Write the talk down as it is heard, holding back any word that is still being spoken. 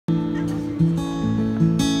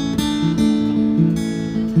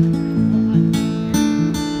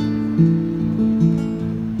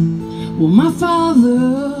my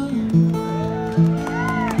father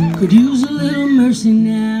could use a little mercy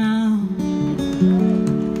now.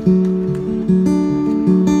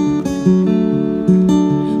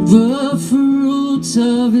 The fruits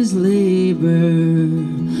of his labor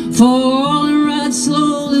falling right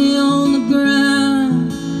slowly on the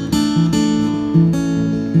ground.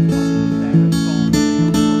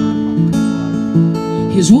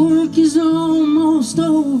 His work is almost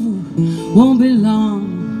over, won't be long,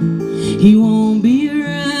 he won't be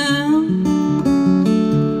around.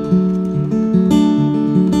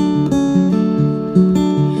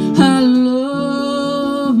 I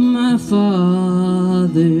love my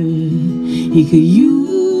father, he could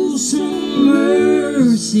use some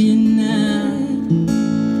mercy now.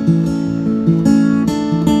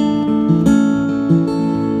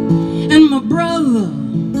 And my brother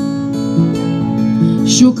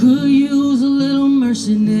sure could use a little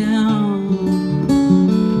mercy now.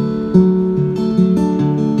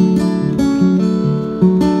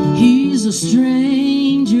 He's a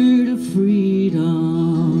stranger to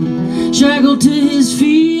freedom, shackled to his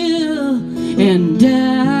fear and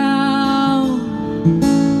doubt.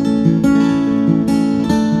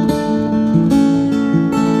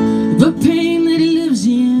 The pain that he lives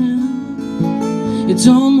in, it's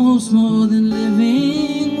almost more than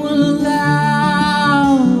living will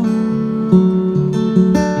allow.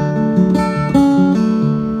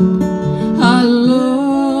 I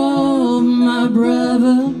love my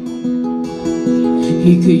brother,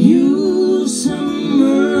 he could use some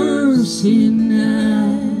mercy now.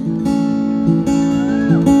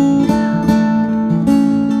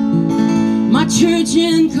 My church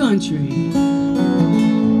and country,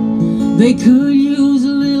 they could use a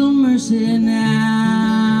little mercy now.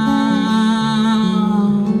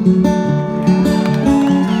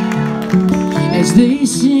 As they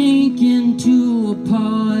sink into a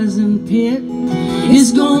poison pit,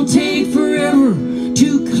 it's gonna take forever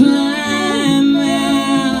to climb out.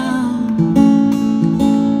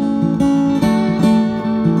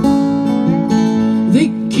 They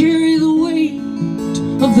carry the weight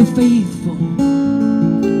of the faithful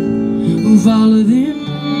who follow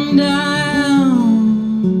them down.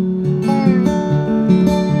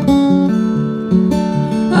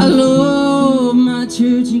 I love my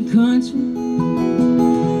church and country,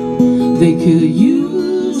 they could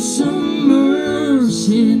use some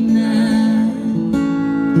mercy now.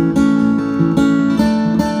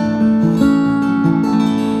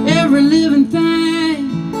 Every living thing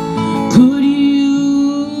could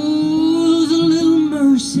use a little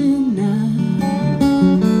mercy now.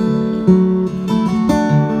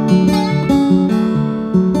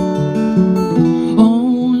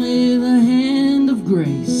 Only the hand of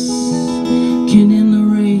grace can end the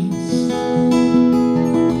race.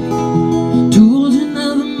 Towards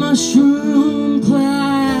another mushroom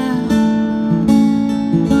cloud.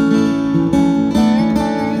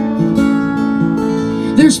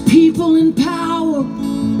 There's people in power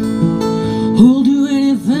who'll do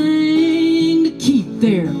anything to keep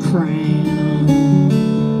their crown.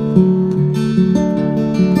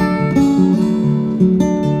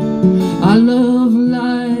 I love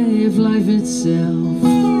life, life itself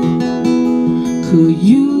could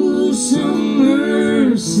use some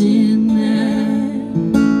mercy now.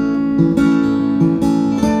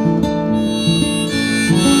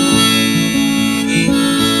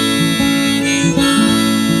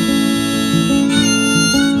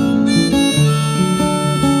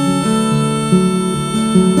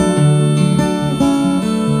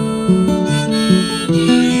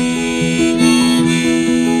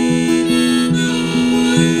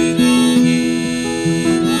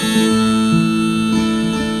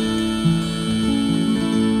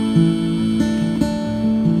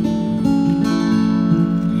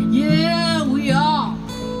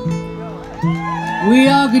 We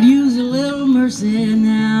all could use a little mercy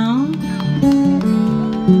now.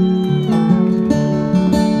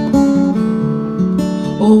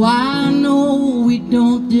 Oh, I know we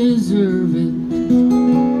don't deserve it,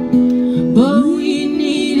 but we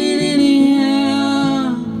need it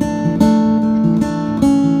anyhow.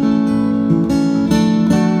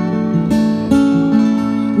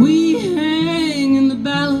 We hang in the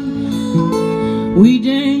balance, we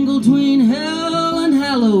dangle between hell and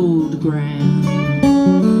hallowed ground.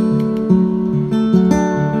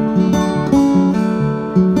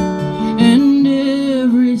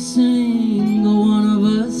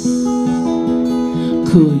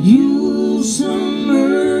 Could use some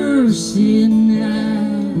mercy now.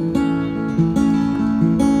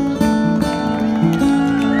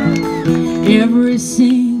 Every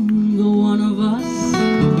single one of us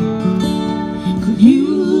could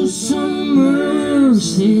use some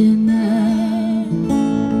mercy now.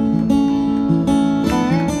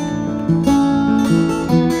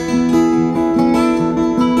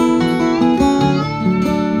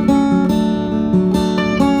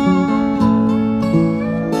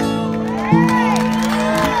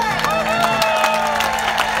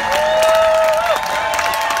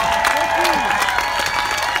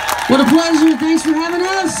 What a pleasure. Thanks for having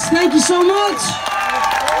us. Thank you so much.